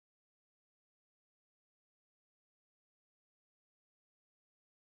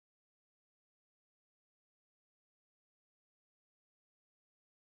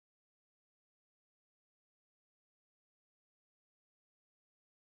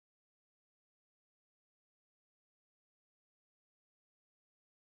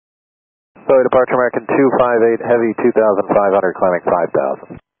Philly departure American 258 Heavy 2,500 climbing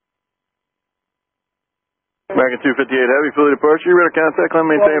 5,000. American 258 Heavy, Philly departure, radar contact,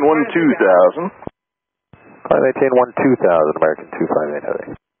 climb maintain 12,000. Climb maintain 12,000, American 258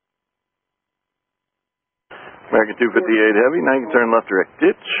 Heavy. American 258 Heavy, now you can turn left direct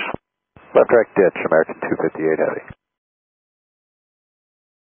ditch. Left direct ditch, American 258 Heavy.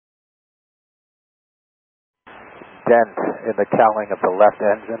 Dent in the cowling of the left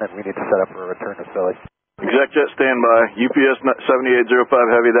engine, and we need to set up for a return to Philly. Exec jet standby, UPS 7805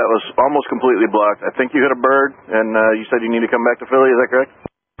 Heavy, that was almost completely blocked. I think you hit a bird, and you said you need to come back to Philly, is that correct?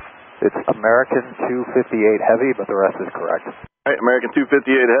 It's American 258 Heavy, but the rest is correct. All right, American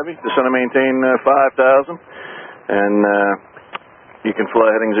 258 Heavy, descend and maintain 5,000, and you can fly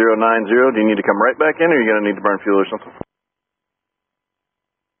heading 090. Do you need to come right back in, or are you going to need to burn fuel or something?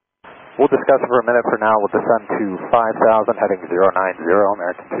 We'll discuss it for a minute for now. We'll descend to 5,000, heading 090,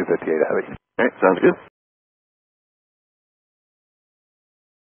 American 258 Heavy. All right, sounds good.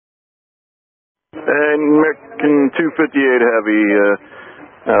 And American 258 Heavy,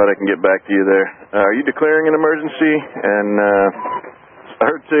 now that I can get back to you there. Are you declaring an emergency? And I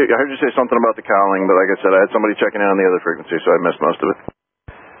heard you say something about the cowling, but like I said, I had somebody checking in on the other frequency, so I missed most of it.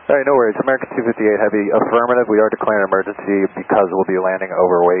 All right, no worries. American 258 Heavy, affirmative. We are declaring emergency because we'll be landing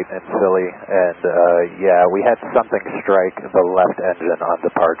overweight in Philly. And, yeah, we had something strike the left engine on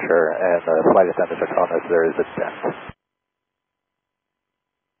departure, and the flight attendants are telling us there is a dent.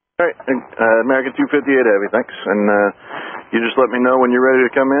 All right, American 258 Heavy, thanks. And you just let me know when you're ready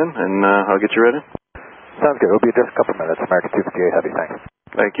to come in, and I'll get you ready. Sounds good. It'll be just a couple minutes. American 258 Heavy, thanks.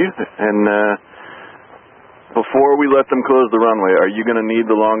 Thank you. And before we let them close the runway, are you going to need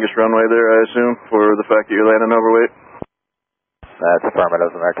the longest runway there, I assume, for the fact that you're landing overweight? That's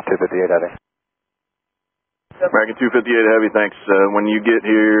affirmative, American 258 Heavy. American 258 Heavy, thanks. When you get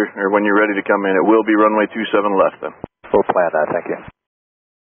here, or when you're ready to come in, it will be runway 27 left then. We'll plan that, thank you.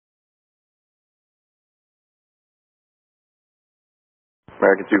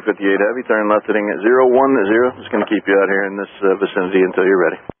 American 258 Heavy, turn left heading at 010. Just going to keep you out here in this vicinity until you're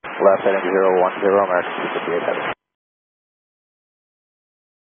ready. Left heading 010, American 258 Heavy.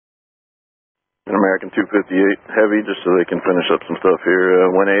 And American 258 Heavy, just so they can finish up some stuff here.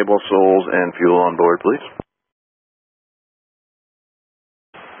 When able, souls and fuel on board, please.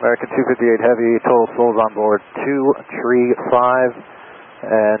 American 258 Heavy, total souls on board 235,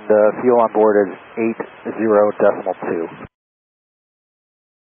 and fuel on board is 80.2.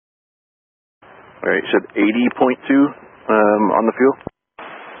 All right, you said 80.2 on the fuel?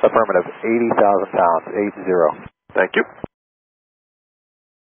 Affirmative, 80,000 pounds, 80. Thank you.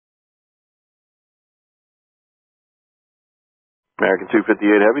 American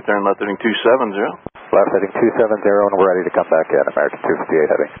 258 Heavy, turn left heading 270. Left heading 270, and we're ready to come back in, American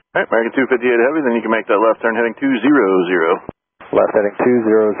 258 Heavy. All right, American 258 Heavy, then you can make that left turn heading 200. Left heading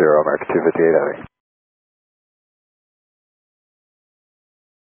 200, American 258 Heavy.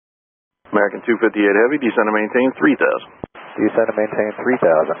 American 258 Heavy, descend and maintain 3,000. Descend and maintain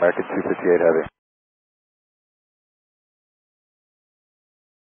 3,000, American 258 Heavy.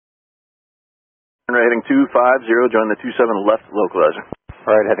 Right heading 250, join the 27 left localizer.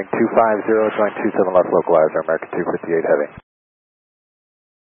 Right heading 250, join 27 left localizer, American 258 Heavy.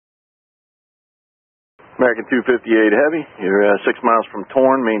 American 258 Heavy, you're 6 miles from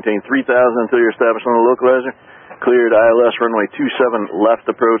Torn, maintain 3,000 until you're established on the localizer. Cleared ILS runway 27 left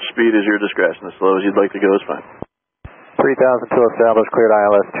approach, speed is your discretion. As slow as you'd like to go is fine. 3,000 to establish, cleared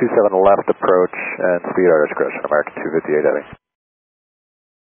ILS 27 left approach, and speed our discretion, American 258 Heavy.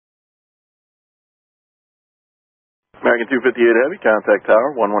 American 258 Heavy, contact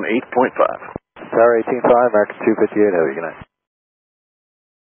tower 118.5. Tower 18.5, American 258 Heavy, good night.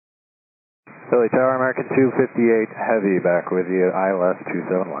 Philly Tower, American 258 Heavy, back with you, ILS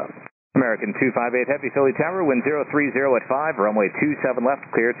 27 left. American 258 Heavy, Philly Tower, wind 030 at 5, runway 27 left,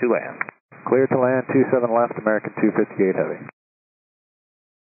 clear to land. Clear to land, 27 left, American 258 Heavy.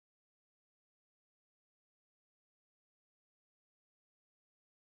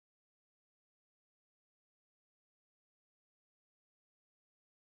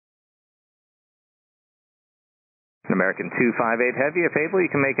 American 258 Heavy, if able, you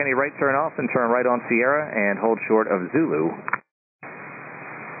can make any right turn off and turn right on Sierra and hold short of Zulu.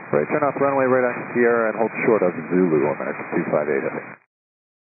 Right turn off runway right on Sierra and hold short of Zulu, American 258 Heavy.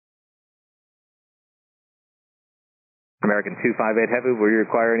 American 258 Heavy, will you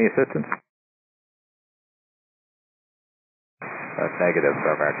require any assistance? Negative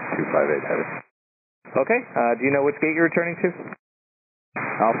for American 258 Heavy. Okay, do you know which gate you're returning to?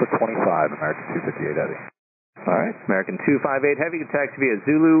 Alpha 25, American 258 Heavy. All right, American 258 Heavy, you can taxi via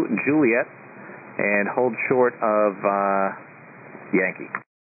Zulu Juliet and hold short of Yankee.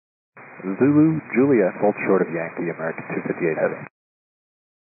 Zulu Juliet, hold short of Yankee, American 258 Heavy.